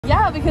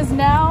Yeah, because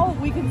now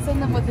we can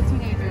send them with the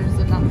teenagers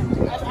and not them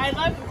together. I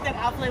love that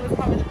Outplay was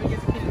probably the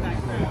biggest kid in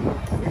that crowd.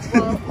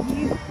 Well,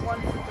 he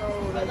wants to go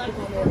like to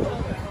the more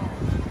open.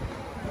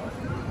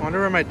 I wonder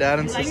where my dad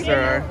and sister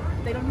are.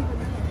 They don't even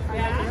know.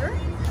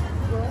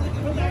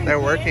 Yeah. They're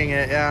working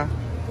it, yeah.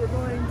 We're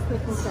going to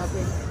Christmas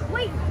shopping.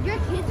 Wait, your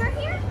kids are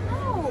here?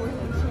 Oh.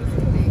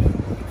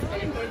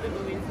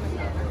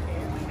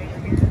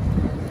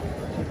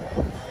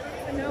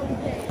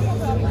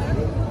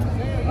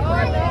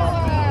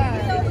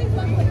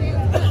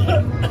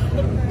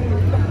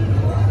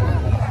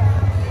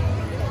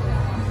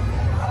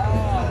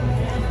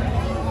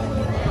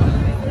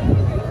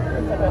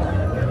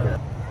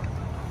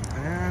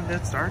 And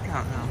it's dark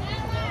out now.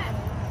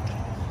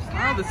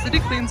 Wow, the city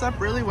cleans up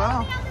really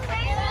well.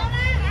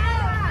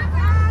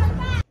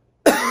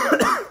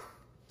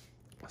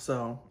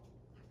 So,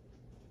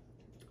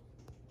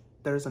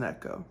 there's an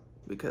echo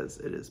because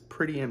it is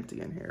pretty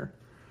empty in here.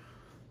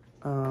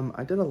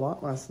 I did a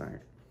lot last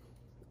night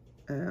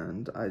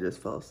and I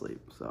just fell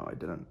asleep, so I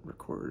didn't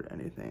record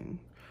anything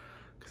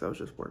because I was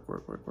just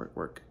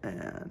work,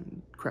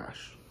 and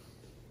crash.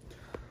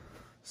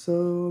 So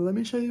let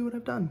me show you what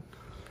I've done.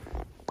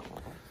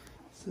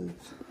 This is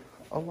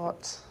a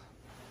lot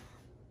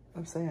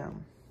of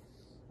Sam,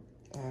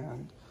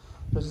 and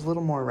there's a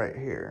little more right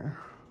here.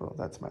 Well,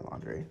 that's my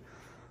laundry.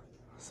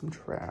 Some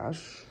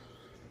trash,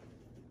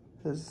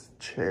 his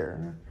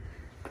chair,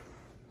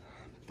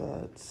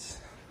 but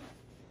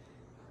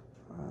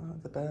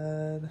the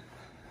bed,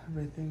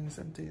 everything's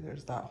empty.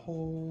 There's that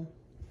hole.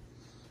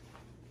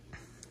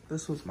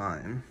 This was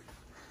mine.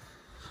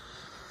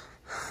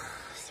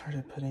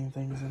 Started putting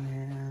things in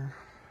here.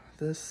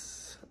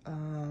 This,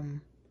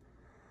 I'm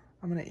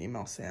gonna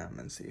email Sam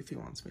and see if he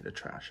wants me to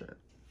trash it.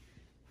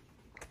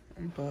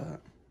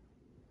 But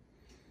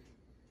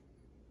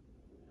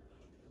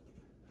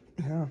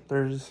yeah,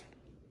 there's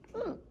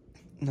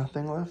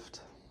nothing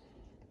left.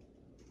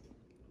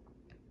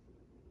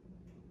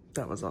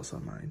 That was also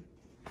mine.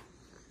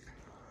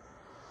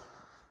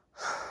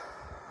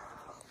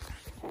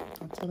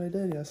 That's what I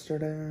did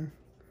yesterday.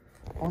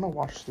 I want to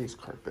wash these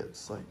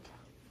carpets, like,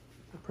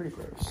 they're pretty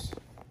gross.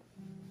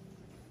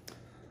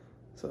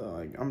 So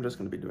like, I'm just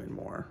going to be doing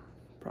more.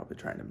 Probably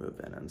trying to move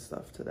in and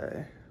stuff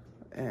today.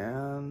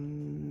 And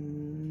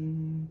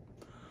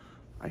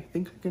I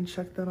think I can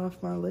check that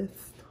off my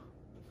list.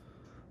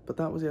 But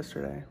that was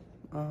yesterday,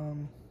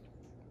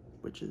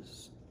 which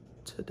is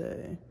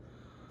today.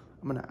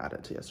 I'm gonna add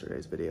it to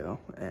yesterday's video,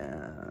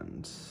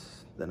 and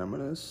then I'm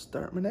gonna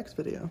start my next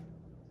video.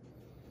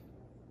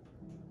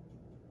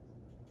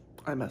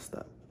 I messed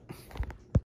up.